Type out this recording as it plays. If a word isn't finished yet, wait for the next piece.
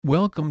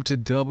Welcome to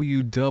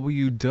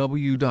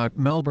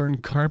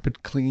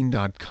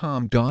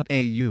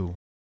www.melbournecarpetclean.com.au.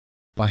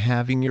 By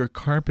having your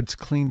carpets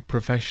cleaned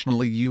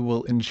professionally, you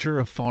will ensure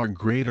a far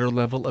greater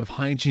level of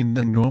hygiene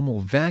than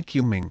normal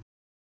vacuuming.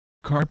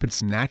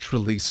 Carpets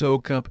naturally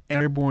soak up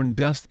airborne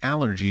dust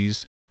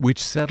allergies,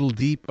 which settle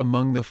deep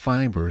among the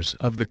fibers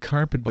of the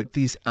carpet, but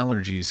these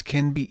allergies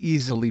can be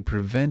easily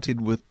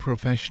prevented with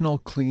professional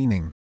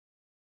cleaning.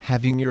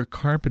 Having your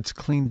carpets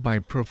cleaned by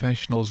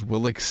professionals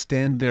will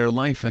extend their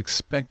life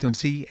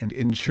expectancy and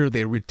ensure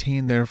they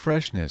retain their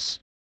freshness.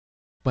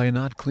 By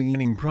not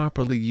cleaning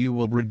properly, you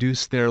will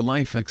reduce their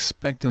life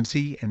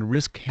expectancy and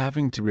risk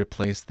having to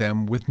replace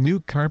them with new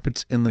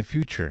carpets in the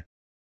future.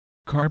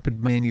 Carpet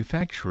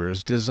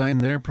manufacturers design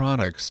their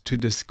products to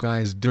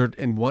disguise dirt,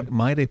 and what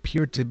might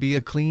appear to be a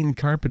clean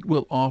carpet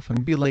will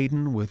often be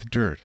laden with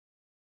dirt.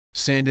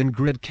 Sand and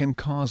grit can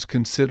cause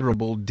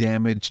considerable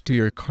damage to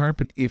your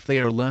carpet if they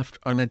are left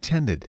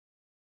unattended.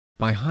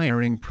 By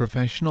hiring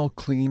professional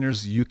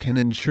cleaners, you can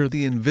ensure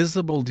the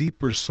invisible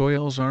deeper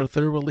soils are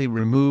thoroughly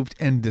removed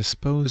and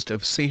disposed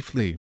of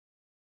safely.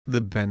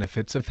 The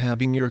benefits of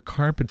having your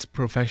carpets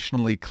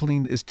professionally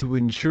cleaned is to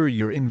ensure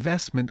your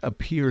investment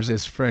appears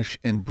as fresh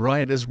and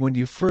bright as when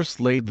you first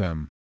laid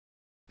them.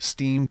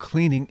 Steam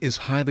cleaning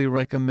is highly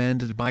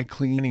recommended by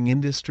cleaning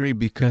industry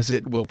because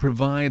it will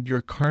provide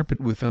your carpet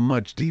with a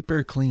much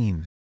deeper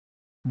clean.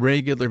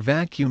 Regular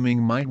vacuuming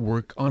might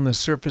work on the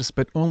surface,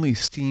 but only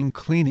steam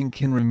cleaning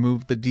can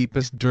remove the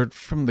deepest dirt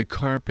from the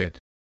carpet.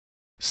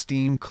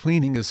 Steam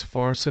cleaning is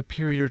far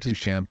superior to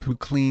shampoo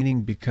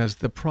cleaning because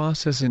the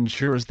process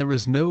ensures there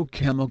is no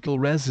chemical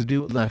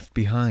residue left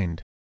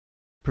behind.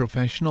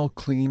 Professional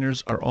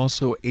cleaners are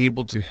also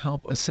able to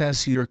help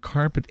assess your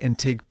carpet and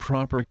take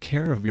proper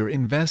care of your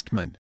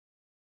investment.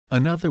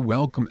 Another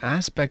welcome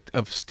aspect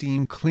of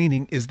steam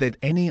cleaning is that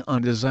any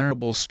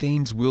undesirable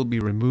stains will be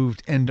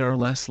removed and are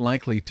less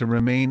likely to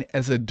remain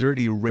as a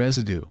dirty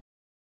residue.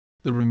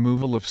 The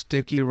removal of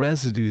sticky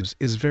residues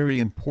is very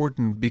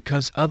important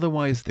because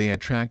otherwise they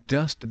attract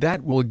dust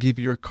that will give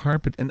your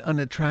carpet an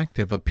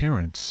unattractive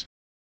appearance.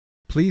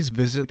 Please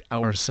visit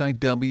our site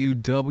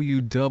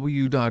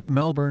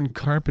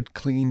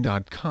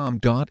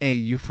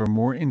www.melbournecarpetclean.com.au for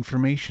more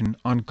information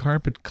on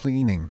carpet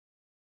cleaning.